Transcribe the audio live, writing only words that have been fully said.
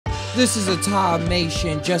This is a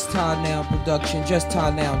Time-mation, Just Time Now production, Just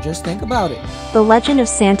Time Now, just think about it. The legend of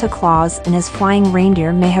Santa Claus and his flying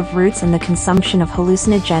reindeer may have roots in the consumption of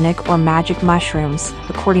hallucinogenic or magic mushrooms,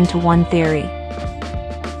 according to one theory.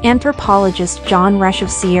 Anthropologist John Resch of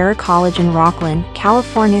Sierra College in Rocklin,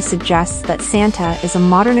 California suggests that Santa is a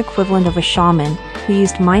modern equivalent of a shaman who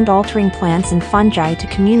used mind-altering plants and fungi to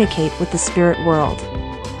communicate with the spirit world.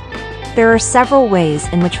 There are several ways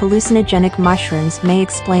in which hallucinogenic mushrooms may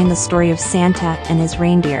explain the story of Santa and his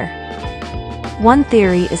reindeer. One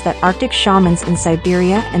theory is that Arctic shamans in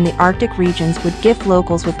Siberia and the Arctic regions would gift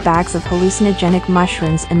locals with bags of hallucinogenic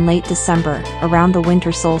mushrooms in late December, around the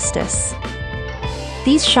winter solstice.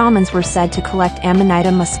 These shamans were said to collect Amanita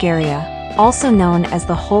muscaria, also known as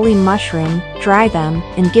the holy mushroom, dry them,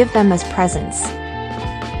 and give them as presents.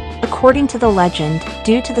 According to the legend,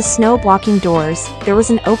 due to the snow blocking doors, there was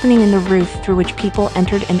an opening in the roof through which people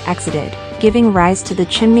entered and exited, giving rise to the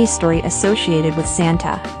chimney story associated with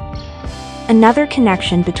Santa. Another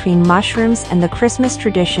connection between mushrooms and the Christmas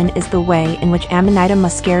tradition is the way in which Amanita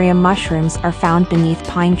muscaria mushrooms are found beneath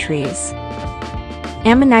pine trees.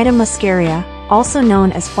 Amanita muscaria, also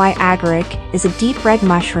known as fly agaric, is a deep red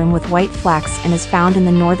mushroom with white flecks and is found in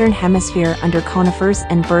the northern hemisphere under conifers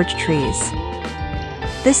and birch trees.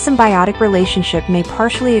 This symbiotic relationship may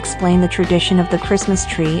partially explain the tradition of the Christmas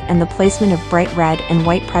tree and the placement of bright red and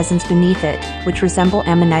white presents beneath it, which resemble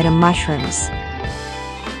Amanita mushrooms.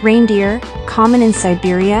 Reindeer, common in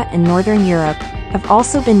Siberia and northern Europe, have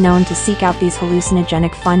also been known to seek out these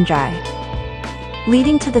hallucinogenic fungi,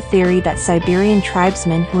 leading to the theory that Siberian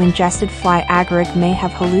tribesmen who ingested fly agaric may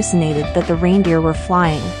have hallucinated that the reindeer were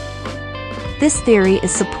flying. This theory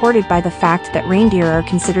is supported by the fact that reindeer are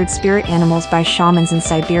considered spirit animals by shamans in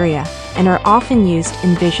Siberia, and are often used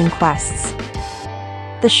in vision quests.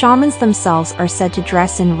 The shamans themselves are said to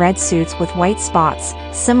dress in red suits with white spots,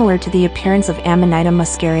 similar to the appearance of Amanita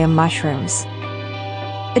muscaria mushrooms.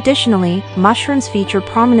 Additionally, mushrooms feature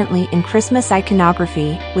prominently in Christmas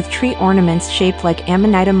iconography, with tree ornaments shaped like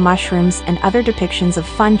Amanita mushrooms and other depictions of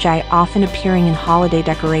fungi often appearing in holiday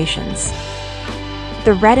decorations.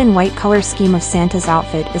 The red and white color scheme of Santa's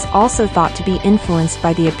outfit is also thought to be influenced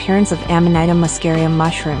by the appearance of Amanita muscaria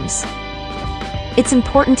mushrooms. It's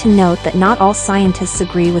important to note that not all scientists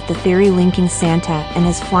agree with the theory linking Santa and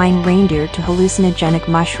his flying reindeer to hallucinogenic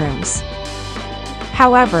mushrooms.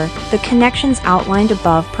 However, the connections outlined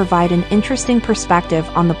above provide an interesting perspective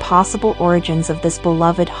on the possible origins of this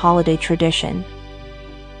beloved holiday tradition.